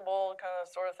download, clickable kind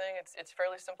of sort of thing. It's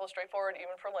fairly simple, straightforward,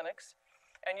 even for Linux.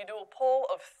 And you do a pull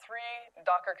of 3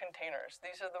 Docker containers.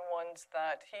 These are the ones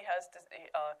that he has, 2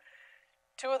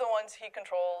 of the ones he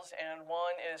controls, and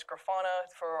one is Grafana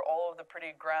for all of the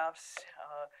pretty graphs.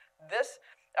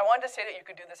 I wanted to say that you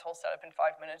could do this whole setup in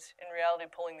 5 minutes. In reality,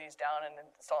 pulling these down and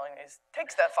installing these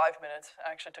takes that 5 minutes. It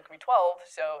actually took me 12,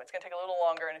 so it's going to take a little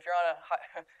longer. And if you're on a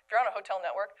hotel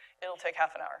network, it'll take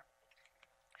half an hour.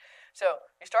 So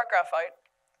you start Graphite,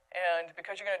 and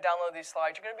because you're going to download these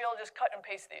slides, you're going to be able to just cut and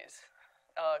paste these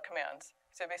commands.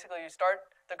 So basically, you start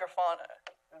the Graphite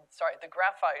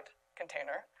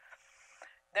container.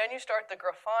 Then you start the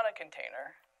Grafana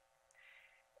container.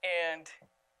 And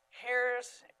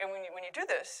when you do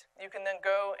this, you can then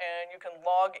go and you can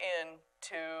log in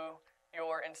to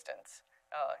your instance.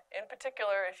 In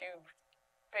particular, if you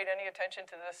paid any attention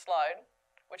to this slide,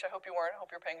 which I hope you weren't, I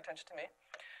hope you're paying attention to me,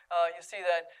 you'll see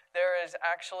that there is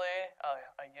actually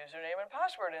a username and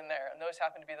password in there, and those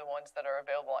happen to be the ones that are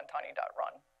available on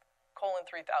tiny.run:3000.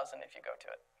 /3000 if you go to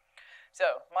it.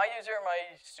 So my user,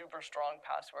 my super strong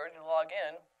password, you log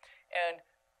in and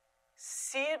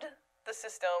seed the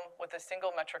system with a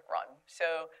single metric run.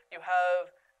 So you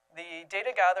have the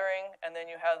data gathering, and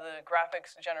then you have the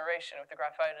graphics generation with the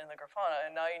graphite and the Grafana,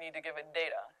 and now you need to give it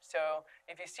data. So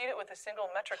if you seed it with a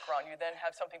single metric run, you then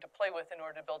have something to play with in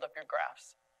order to build up your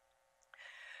graphs.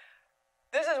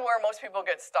 This is where most people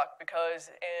get stuck, because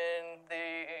in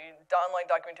the online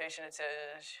documentation it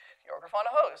says your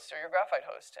Grafana host or your graphite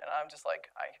host, and I'm just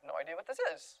like, I have no idea what this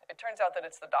is. It turns out that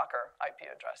it's the Docker IP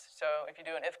address. So if you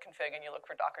do an if config and you look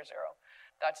for Docker 0,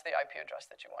 that's the IP address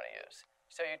that you want to use.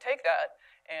 So you take that,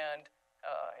 and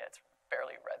it's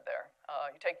barely red there.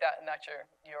 You take that, and that's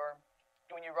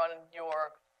when you run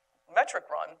your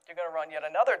metric run, you're going to run yet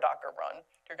another Docker run.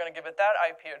 You're going to give it that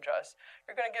IP address.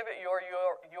 You're going to give it your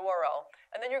URL,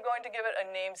 and then you're going to give it a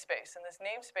namespace. And this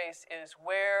namespace is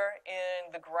where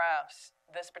in the graphs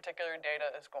this particular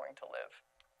data is going to live.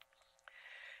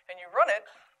 And you run it,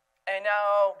 and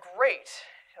now, great.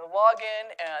 You log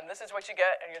in, and this is what you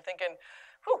get, and you're thinking,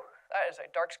 whew, that is a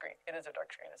dark screen. It is a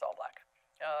dark screen. It's all black.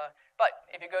 But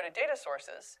if you go to data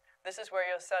sources, this is where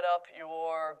you'll set up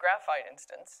your graphite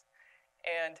instance.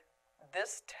 And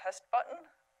this test button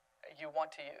you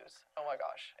want to use. Oh my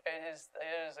gosh, it is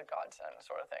a godsend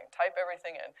sort of thing. Type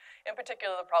everything in. In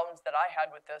particular, the problems that I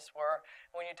had with this were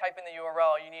when you type in the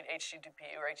URL, you need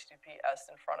HTTP or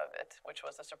HTTPS in front of it, which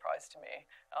was a surprise to me.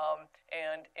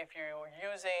 And if you're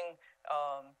using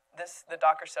the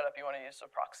Docker setup, you want to use a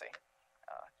proxy.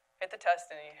 Hit the test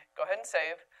and you go ahead and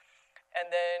save, and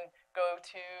then go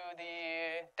to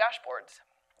the dashboards.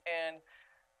 And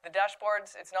the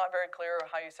dashboards, it's not very clear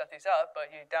how you set these up,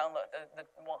 but you download the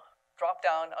drop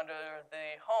down under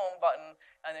the home button,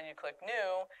 and then you click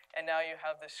new, and now you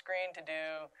have the screen to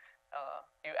do,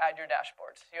 you add your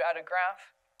dashboards. You add a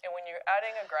graph, and when you're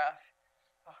adding a graph,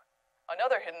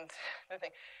 another hidden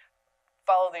thing,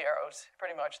 follow the arrows,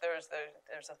 pretty much. There's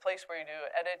a place where you do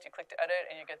edit, you click to edit,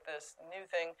 and you get this new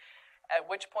thing, at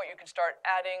which point you can start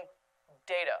adding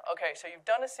data. Okay, so you've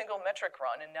done a single metric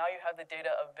run, and now you have the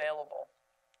data available.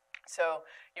 So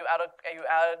you add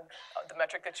the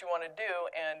metric that you want to do,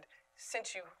 and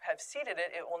since you have seeded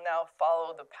it, it will now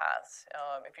follow the paths.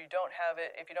 If you don't have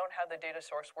the data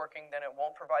source working, then it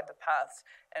won't provide the paths,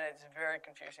 and it's very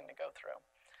confusing to go through.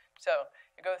 So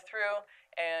you go through,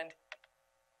 and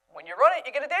when you run it,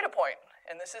 you get a data point,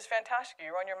 and this is fantastic.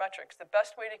 You run your metrics. The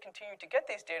best way to continue to get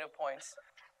these data points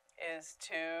is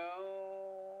to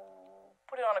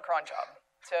put it on a cron job.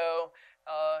 So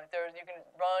you can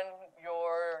run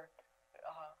your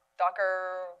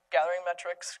Docker gathering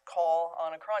metrics call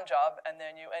on a cron job, and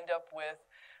then you end up with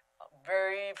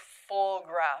very full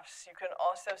graphs. You can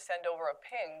also send over a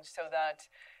ping so that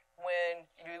when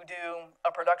you do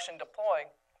a production deploy,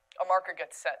 a marker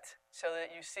gets set so that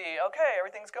you see, okay,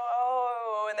 everything's going,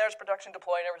 oh, and there's production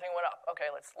deploy and everything went up. Okay,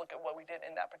 let's look at what we did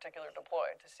in that particular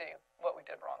deploy to see what we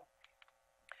did wrong.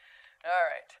 All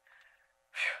right.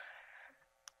 Whew.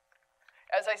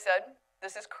 As I said,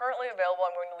 this is currently available.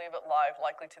 I'm going to leave it live,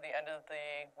 likely to the end of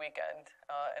the weekend,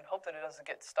 and hope that it doesn't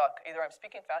get stuck. Either I'm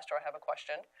speaking fast or I have a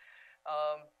question.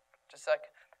 Just a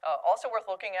sec. Also worth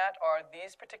looking at are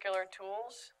these particular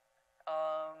tools.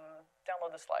 Download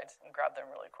the slides and grab them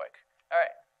really quick. All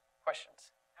right,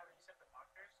 questions? How did you set the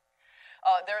markers?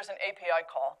 There's an API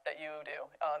call that you do.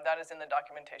 That is in the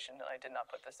documentation, and I did not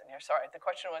put this in here. Sorry, the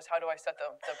question was, how do I set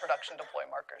the production deploy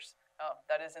markers?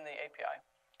 That is in the API.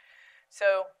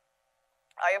 So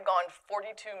I have gone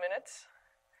 42 minutes,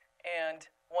 and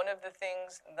one of the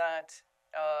things that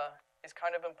is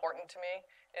kind of important to me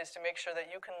is to make sure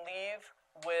that you can leave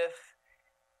with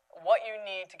what you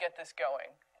need to get this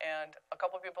going. And a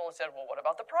couple of people have said, well, what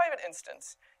about the private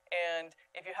instance? And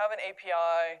if you have an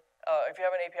API,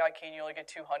 key and you only get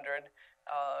 200,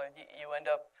 you end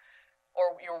up,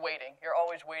 or you're waiting. You're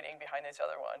always waiting behind these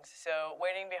other ones. So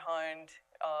waiting behind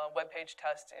web page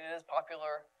tests, it is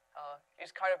popular,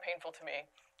 is kind of painful to me.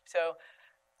 So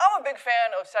I'm a big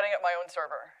fan of setting up my own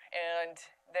server, and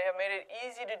they have made it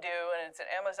easy to do, and it's an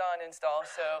Amazon install,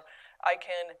 so I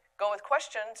can go with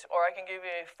questions, or I can give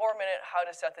you a 4-minute how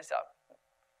to set this up.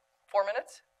 4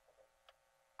 minutes?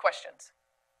 Questions.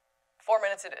 4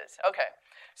 minutes it is. Okay.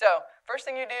 So first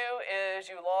thing you do is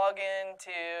you log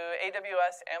into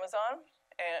AWS Amazon,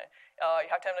 and you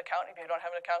have to have an account. If you don't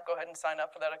have an account, go ahead and sign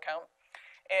up for that account.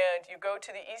 And you go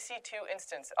to the EC2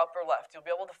 instance, upper left. You'll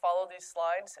be able to follow these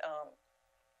slides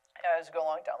as you go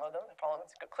along, download them, and follow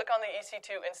them. So click on the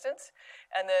EC2 instance,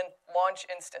 and then launch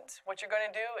instance. What you're going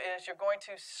to do is you're going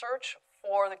to search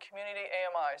for the community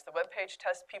AMIs. The web page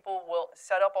test people will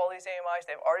set up all these AMIs.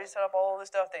 They've already set up all of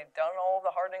this stuff. They've done all of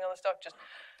the hardening of the stuff. Just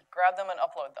grab them and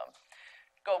upload them.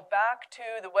 Go back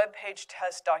to the web page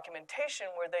test documentation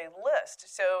where they list.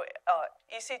 So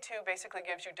EC2 basically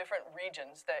gives you different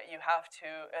regions that you have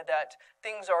to, that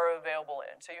things are available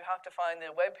in. So you have to find the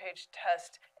web page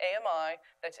test AMI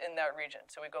that's in that region.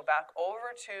 So we go back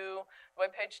over to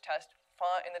web page test.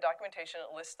 In the documentation,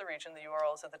 it lists the region. The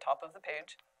URL is at the top of the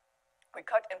page. We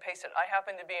cut and paste it. I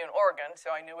happen to be in Oregon, so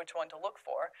I knew which one to look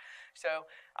for. So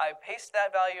I paste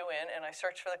that value in, and I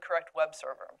search for the correct web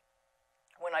server.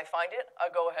 When I find it,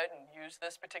 I go ahead and use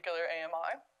this particular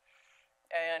AMI.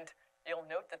 And you'll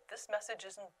note that this message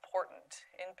is important.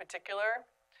 In particular,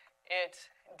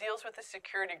 it deals with the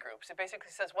security groups. It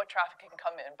basically says what traffic can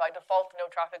come in. By default, no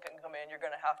traffic can come in. You're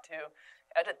going to have to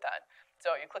edit that.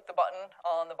 So you click the button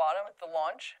on the bottom at the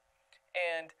launch,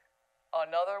 and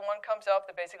another one comes up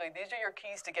that basically these are your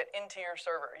keys to get into your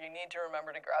server. You need to remember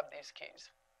to grab these keys.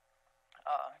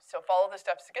 So follow the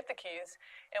steps to get the keys,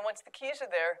 and once the keys are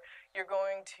there, you're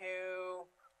going to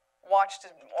watch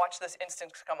this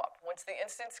instance come up. Once the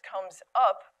instance comes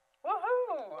up,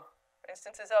 woohoo!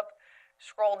 Instance is up.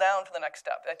 Scroll down to the next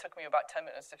step. That took me about 10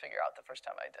 minutes to figure out the first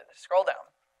time I did it. Scroll down.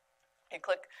 You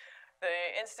click the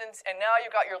instance, and now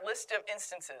you've got your list of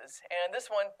instances. And this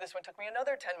one took me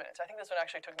another 10 minutes. I think this one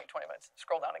actually took me 20 minutes.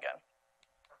 Scroll down again.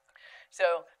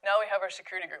 So now we have our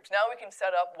security groups. Now we can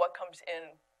set up what comes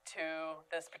in to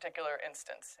this particular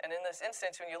instance. And in this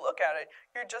instance, when you look at it,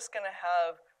 you're just going to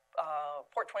have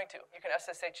port 22. You can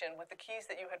SSH in with the keys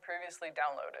that you had previously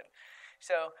downloaded.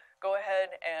 So go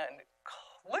ahead and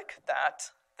click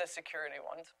the security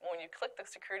ones. When you click the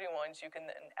security ones, you can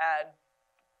then add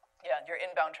your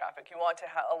inbound traffic. You want to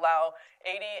allow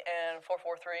 80 and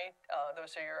 443.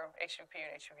 Those are your HTTP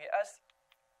and HTTPS.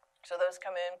 So those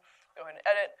come in. Go ahead and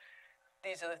edit.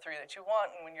 These are the three that you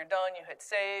want, and when you're done, you hit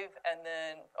save, and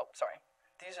then,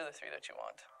 these are the three that you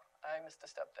want. I missed a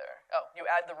step there. Oh, you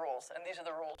add the rules, and these are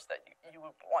the rules that you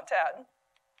would want to add.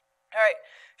 All right,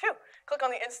 click on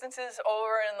the instances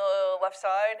over in the left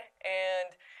side,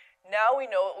 and now we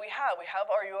know what we have. We have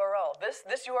our URL. This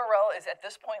URL is at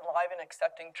this point live and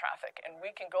accepting traffic, and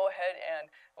we can go ahead and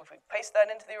if we paste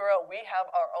that into the URL, we have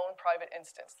our own private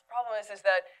instance. The problem is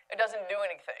that it doesn't do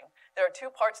anything. There are two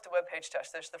parts to web page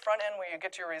test. There's the front end where you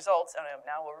get your results, and I'm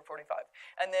now over 45,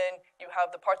 and then you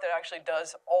have the part that actually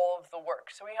does all of the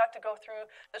work. So we have to go through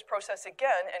this process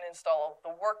again and install the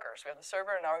workers. We have the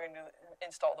server, and now we're going to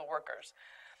install the workers.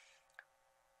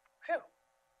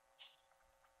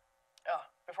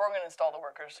 Before we're going to install the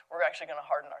workers, we're actually going to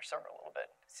harden our server a little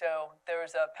bit. So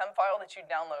there's a PEM file that you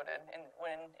downloaded, and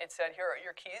when it said, here are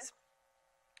your keys,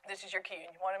 this is your key,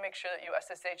 and you want to make sure that you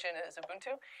SSH in as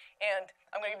Ubuntu. And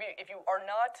I'm going to give you, if you are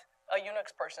not a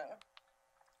Unix person,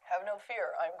 have no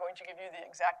fear. I'm going to give you the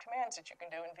exact commands that you can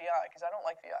do in VI, because I don't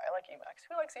like VI. I like Emacs.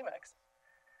 Who likes Emacs?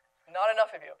 Not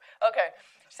enough of you. Okay,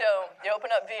 so you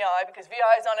open up VI, because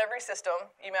VI is on every system.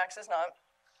 Emacs is not.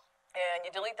 And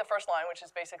you delete the first line, which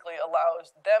is basically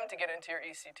allows them to get into your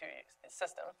EC2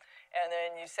 system. And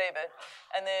then you save it.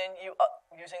 And then you,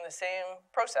 using the same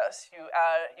process, you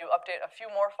update a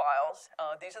few more files.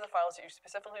 These are the files that you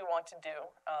specifically want to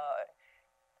do.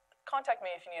 Contact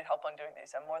me if you need help on doing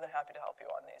these. I'm more than happy to help you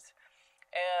on these.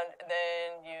 And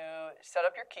then you set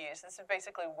up your keys. This is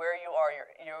basically where you are,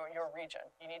 your region.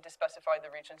 You need to specify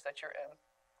the regions that you're in.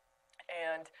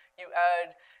 And you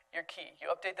add your key. You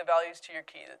update the values to your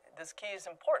key. This key is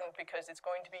important because it's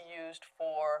going to be used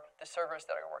for the servers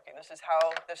that are working. This is how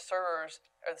the servers,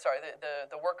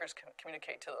 the workers can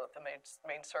communicate to the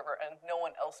main server, and no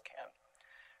one else can.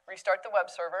 Restart the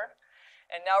web server,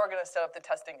 and now we're going to set up the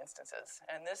testing instances.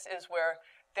 And this is where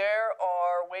there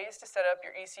are ways to set up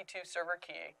your EC2 server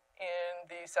key in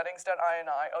the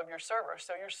settings.ini of your server.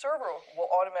 So your server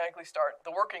will automatically start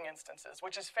the working instances,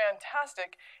 which is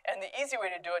fantastic and the easy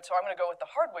way to do it, so I'm going to go with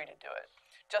the hard way to do it,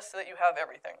 just so that you have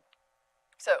everything.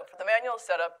 So for the manual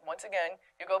setup, once again,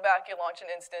 you go back, you launch an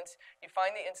instance, you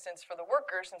find the instance for the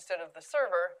workers instead of the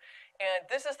server, and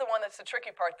this is the one that's the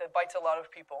tricky part that bites a lot of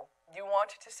people. You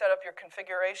want to set up your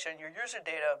configuration, your user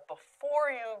data, before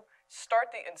you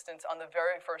start the instance on the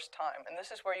very first time. And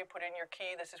this is where you put in your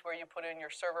key, this is where you put in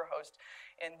your server host,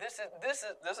 and this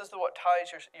is what ties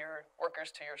your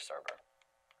workers to your server.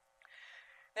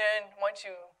 Then once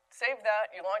you save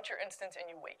that, you launch your instance and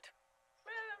you wait.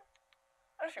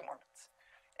 A few more minutes.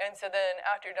 And so then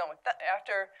after you're done with that,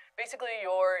 after basically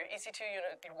your EC2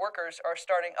 unit workers are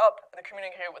starting up, they're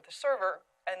communicating with the server,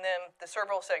 and then the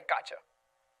server will say, gotcha.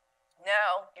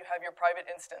 Now you have your private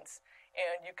instance,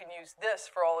 and you can use this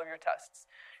for all of your tests.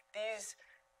 These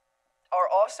are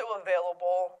also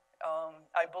available,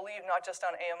 I believe, not just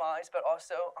on AMIs, but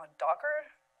also on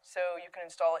Docker. So you can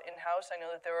install it in-house. I know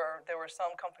that there were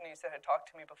some companies that had talked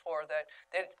to me before that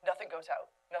nothing goes out,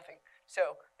 nothing.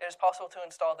 So it is possible to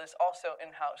install this also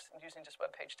in-house using just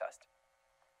web page test.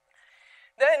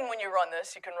 Then when you run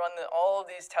this, you can run all of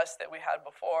these tests that we had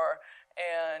before,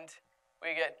 and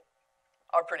we get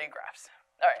our pretty graphs.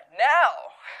 All right, now,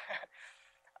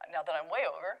 now that I'm way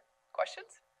over,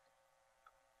 questions?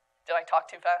 Did I talk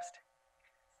too fast?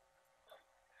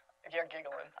 You're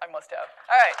giggling. I must have.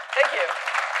 All right, thank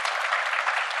you.